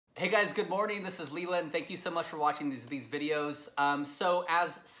Hey guys, good morning. This is Leland. Thank you so much for watching these videos. So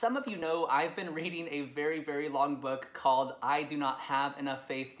as some of you know, I've been reading a very long book called I Do Not Have Enough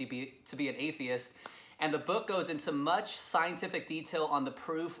Faith to be an Atheist. And the book goes into much scientific detail on the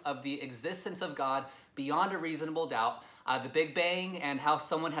proof of the existence of God beyond a reasonable doubt, the Big Bang and how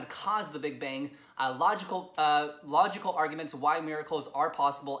someone had caused the Big Bang, logical arguments why miracles are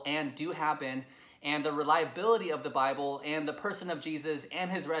possible and do happen, and the reliability of the Bible, and the person of Jesus, and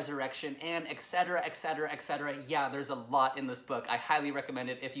his resurrection, and etc., etc., etc. Yeah, there's a lot in this book. I highly recommend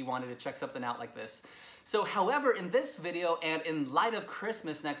it if you wanted to check something out like this. So, however, in this video, and in light of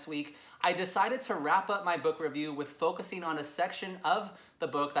Christmas next week, I decided to wrap up my book review with focusing on a section of the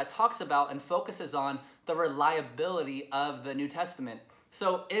book that talks about and focuses on the reliability of the New Testament.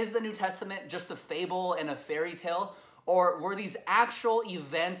 So, is the New Testament just a fable and a fairy tale? Or were these actual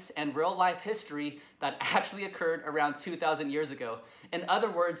events and real-life history that actually occurred around 2,000 years ago? In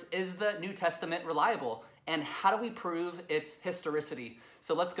other words, is the New Testament reliable? And how do we prove its historicity?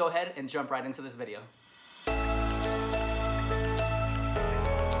 So let's go ahead and jump right into this video.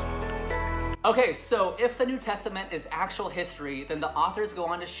 Okay, so if the New Testament is actual history, then the authors go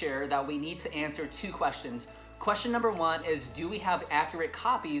on to share that we need to answer two questions. Question number one is, do we have accurate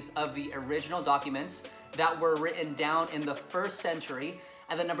copies of the original documents that were written down in the first century?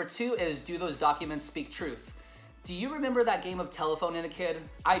 And then number two is, do those documents speak truth? Do you remember that game of telephone in a kid?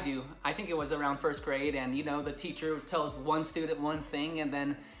 I do. I think it was around first grade, and you know, the teacher tells one student one thing, and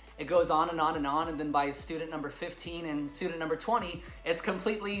then it goes on and on and on, and then by student number 15 and student number 20, it's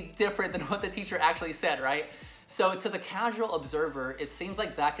completely different than what the teacher actually said, right? So to the casual observer, it seems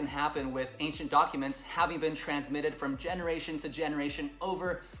like that can happen with ancient documents having been transmitted from generation to generation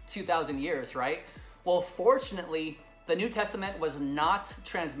over 2,000 years, right? Well, fortunately, the New Testament was not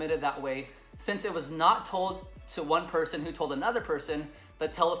transmitted that way. Since it was not told to one person who told another person, the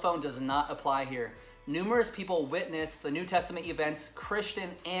telephone does not apply here. Numerous people witnessed the New Testament events,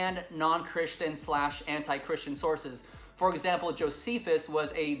 Christian and non-Christian / anti-Christian sources. For example, Josephus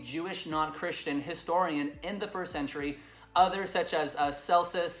was a Jewish non-Christian historian in the first century. Others such as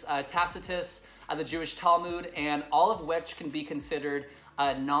Celsus, Tacitus, the Jewish Talmud, and all of which can be considered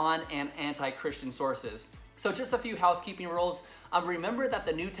non- and anti-Christian sources. So just a few housekeeping rules. Remember that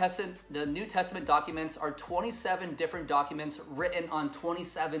the New Testament documents are 27 different documents written on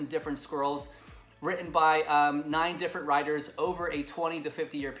 27 different scrolls, written by 9 different writers over a 20 to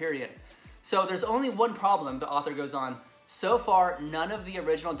 50 year period. So there's only one problem, the author goes on. So far, none of the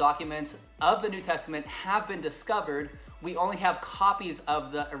original documents of the New Testament have been discovered. We only have copies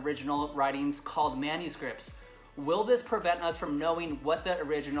of the original writings called manuscripts. Will this prevent us from knowing what the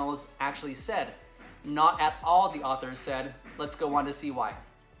originals actually said? Not at all, the authors said. Let's go on to see why.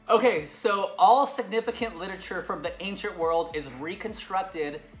 Okay, so all significant literature from the ancient world is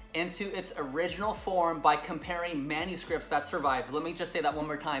reconstructed into its original form by comparing manuscripts that survived. Let me just say that one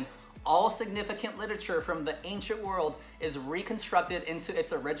more time. All significant literature from the ancient world is reconstructed into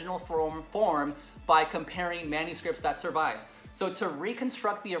its original form by comparing manuscripts that survive. So to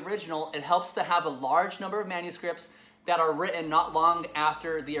reconstruct the original, it helps to have a large number of manuscripts that are written not long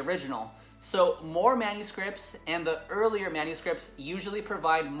after the original. So more manuscripts and the earlier manuscripts usually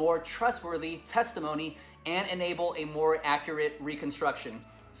provide more trustworthy testimony and enable a more accurate reconstruction.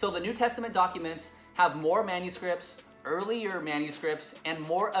 So the New Testament documents have more manuscripts, earlier manuscripts, and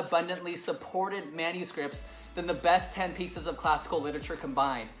more abundantly supported manuscripts than the best 10 pieces of classical literature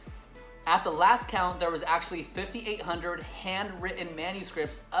combined. At the last count, there was actually 5,800 handwritten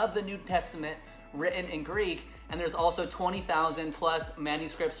manuscripts of the New Testament written in Greek, and there's also 20,000 plus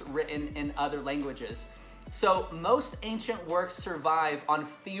manuscripts written in other languages. So most ancient works survive on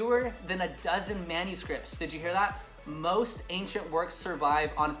fewer than a dozen manuscripts. Did you hear that? Most ancient works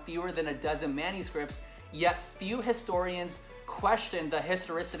survive on fewer than a dozen manuscripts, yet few historians question the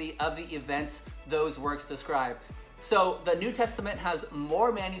historicity of the events those works describe. So the New Testament has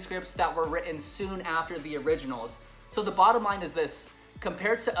more manuscripts that were written soon after the originals. So the bottom line is this: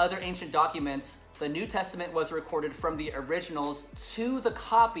 compared to other ancient documents, the New Testament was recorded from the originals to the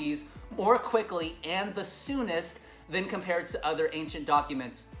copies more quickly and the soonest than compared to other ancient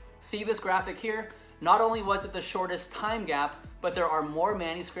documents. See this graphic here? Not only was it the shortest time gap, but there are more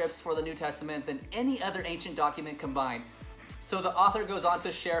manuscripts for the New Testament than any other ancient document combined. So the author goes on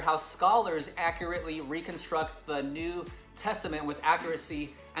to share how scholars accurately reconstruct the New Testament with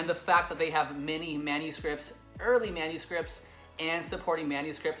accuracy, and the fact that they have many manuscripts, early manuscripts, and supporting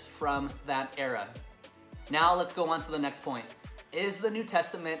manuscripts from that era. Now let's go on to the next point. Is the New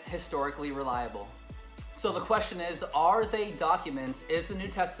Testament historically reliable? So the question is the New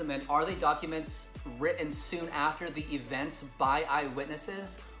Testament, are they documents written soon after the events by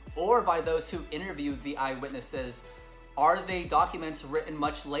eyewitnesses? or by those who interviewed the eyewitnesses? Are they documents written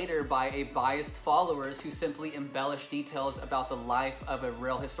much later by a biased followers who simply embellish details about the life of a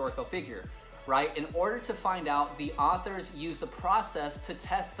real historical figure, right? In order to find out, the authors use the process to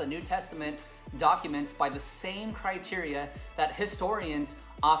test the New Testament documents by the same criteria that historians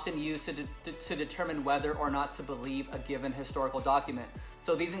often use to determine whether or not to believe a given historical document.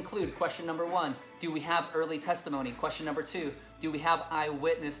 So these include question number 1, do we have early testimony? Question number 2, do we have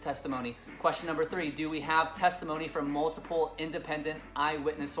eyewitness testimony? Question number 3, do we have testimony from multiple independent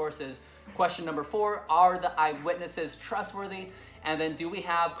eyewitness sources? Question number 4, are the eyewitnesses trustworthy? And then do we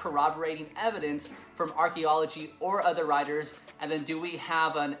have corroborating evidence from archaeology or other writers? And then do we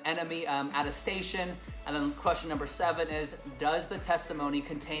have an enemy attestation? And then question number 7 is, does the testimony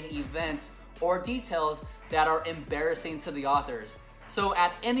contain events or details that are embarrassing to the authors? So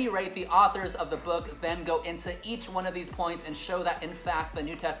at any rate, the authors of the book then go into each one of these points and show that in fact the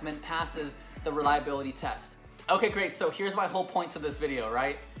New Testament passes the reliability test. Okay, great, so here's my whole point to this video,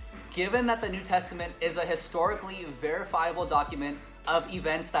 right? Given that the New Testament is a historically verifiable document of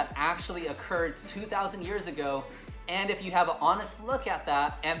events that actually occurred 2,000 years ago, and if you have an honest look at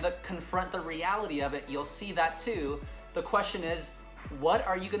that and confront the reality of it, you'll see that too. The question is, what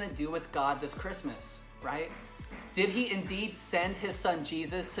are you gonna do with God this Christmas, right? Did he indeed send his son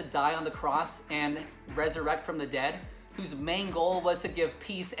Jesus to die on the cross and resurrect from the dead, whose main goal was to give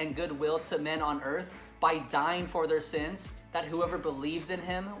peace and goodwill to men on earth by dying for their sins, that whoever believes in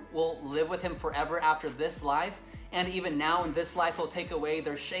him will live with him forever after this life, and even now in this life will take away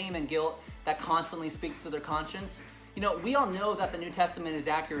their shame and guilt that constantly speaks to their conscience? You know, we all know that the New Testament is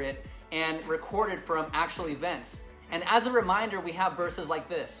accurate and recorded from actual events. And as a reminder, we have verses like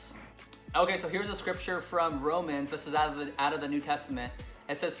this. Okay, so here's a scripture from Romans. This is out of the New Testament.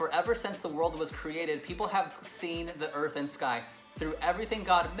 It says, "For ever since the world was created, people have seen the earth and sky. Through everything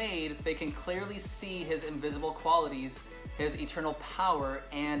God made, they can clearly see his invisible qualities, his eternal power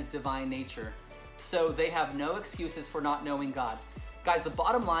and divine nature. So they have no excuses for not knowing God." Guys, the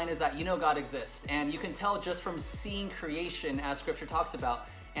bottom line is that you know God exists, and you can tell just from seeing creation, as scripture talks about,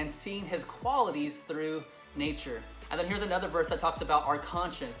 and seeing his qualities through nature. And then here's another verse that talks about our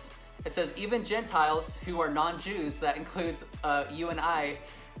conscience. It says, "Even Gentiles who are non-Jews," that includes you and I,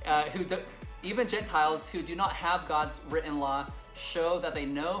 even Gentiles who do not have God's written law, show that they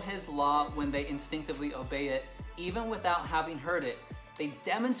know his law when they instinctively obey it, even without having heard it. They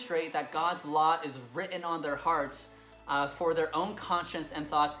demonstrate that God's law is written on their hearts, for their own conscience and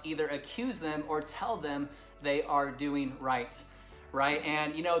thoughts either accuse them or tell them they are doing right. Right?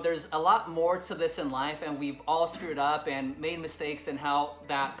 And you know, there's a lot more to this in life, and we've all screwed up and made mistakes, and how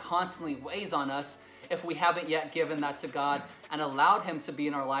that constantly weighs on us if we haven't yet given that to God and allowed him to be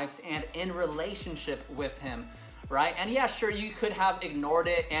in our lives and in relationship with him, right? And yeah, sure, you could have ignored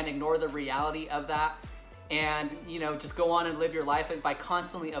it and ignore the reality of that and, you know, just go on and live your life by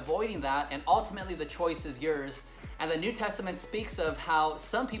constantly avoiding that, and ultimately the choice is yours. And the New Testament speaks of how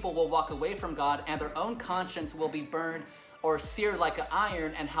some people will walk away from God and their own conscience will be burned or seared like an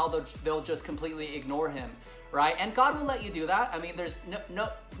iron, and how they'll just completely ignore him, right? And God will let you do that. I mean, there's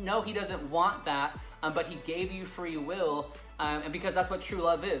no, he doesn't want that, but he gave you free will, and because that's what true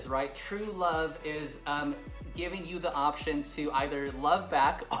love is, right? True love is giving you the option to either love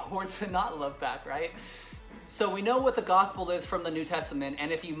back or to not love back, right? So we know what the gospel is from the New Testament,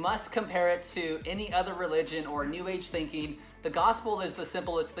 and if you must compare it to any other religion or New Age thinking, the gospel is the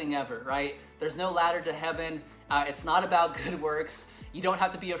simplest thing ever, right? There's no ladder to heaven. It's not about good works. You don't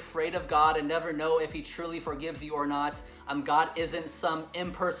have to be afraid of God and never know if he truly forgives you or not. God isn't some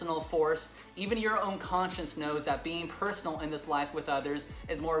impersonal force. Even your own conscience knows that being personal in this life with others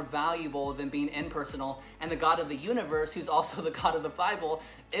is more valuable than being impersonal. And the God of the universe, who's also the God of the Bible,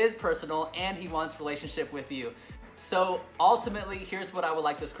 is personal, and he wants relationship with you. So ultimately, here's what I would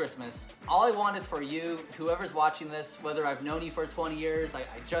like this Christmas. All I want is for you, whoever's watching this, whether I've known you for 20 years, I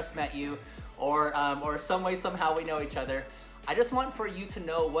just met you, or some way, somehow we know each other. I just want for you to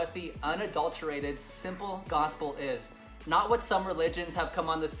know what the unadulterated, simple gospel is. Not what some religions have come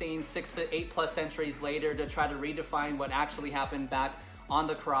on the scene 6 to 8+ centuries later to try to redefine what actually happened back on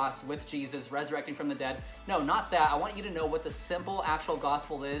the cross with Jesus resurrecting from the dead. No, not that. I want you to know what the simple actual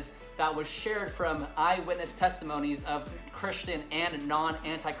gospel is that was shared from eyewitness testimonies of Christian and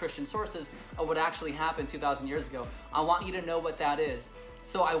non-anti-Christian sources of what actually happened 2,000 years ago. I want you to know what that is.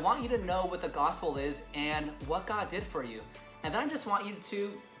 So I want you to know what the gospel is and what God did for you. And then I just want you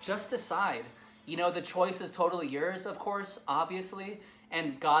to just decide. You know, the choice is totally yours, of course, obviously.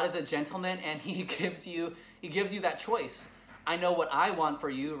 And God is a gentleman, and he gives you that choice. I know what I want for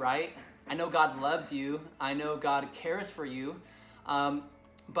you, right? I know God loves you. I know God cares for you.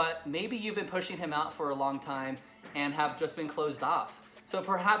 but maybe you've been pushing him out for a long time and have just been closed off. So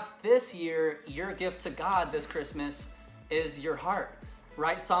perhaps this year, your gift to God this Christmas is your heart,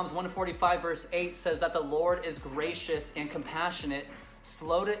 right? Psalms 145 verse 8 says that the Lord is gracious and compassionate,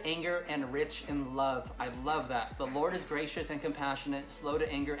 slow to anger and rich in love. I love that. The Lord is gracious and compassionate, slow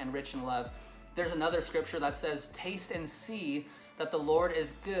to anger and rich in love. There's another scripture that says, taste and see that the Lord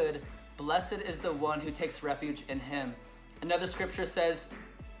is good. Blessed is the one who takes refuge in him. Another scripture says,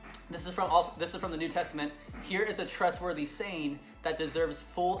 this is from the New Testament, here is a trustworthy saying that deserves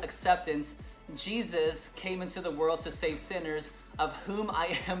full acceptance. Jesus came into the world to save sinners, of whom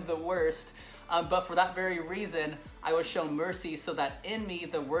I am the worst. But for that very reason, I was shown mercy so that in me,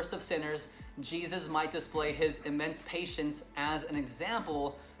 the worst of sinners, Jesus might display his immense patience as an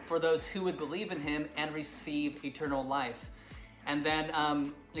example for those who would believe in him and receive eternal life. And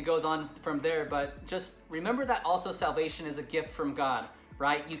then it goes on from there, but just remember that also salvation is a gift from God,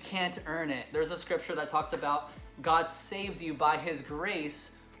 right? You can't earn it. There's a scripture that talks about God saves you by his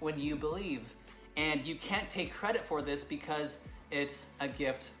grace when you believe. And you can't take credit for this because it's a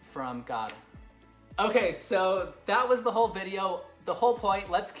gift from God. Okay, so that was the whole video. The whole point,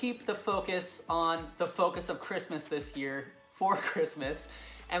 let's keep the focus on the focus of Christmas this year for Christmas.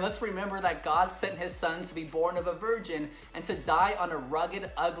 And let's remember that God sent his son to be born of a virgin and to die on a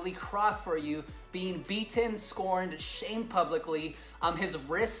rugged, ugly cross for you, being beaten, scorned, shamed publicly. His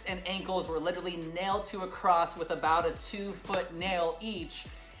wrists and ankles were literally nailed to a cross with about a 2-foot nail each.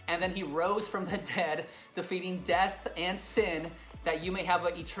 And then he rose from the dead, defeating death and sin, that you may have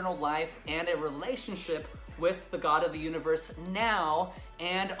an eternal life and a relationship with the God of the universe now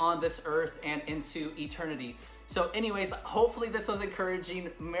and on this earth and into eternity. So anyways, hopefully this was encouraging.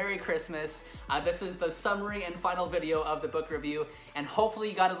 Merry Christmas. This is the summary and final video of the book review, and hopefully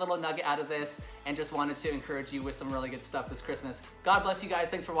you got a little nugget out of this and just wanted to encourage you with some really good stuff this Christmas. God bless you guys.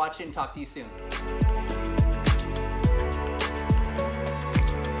 Thanks for watching. Talk to you soon.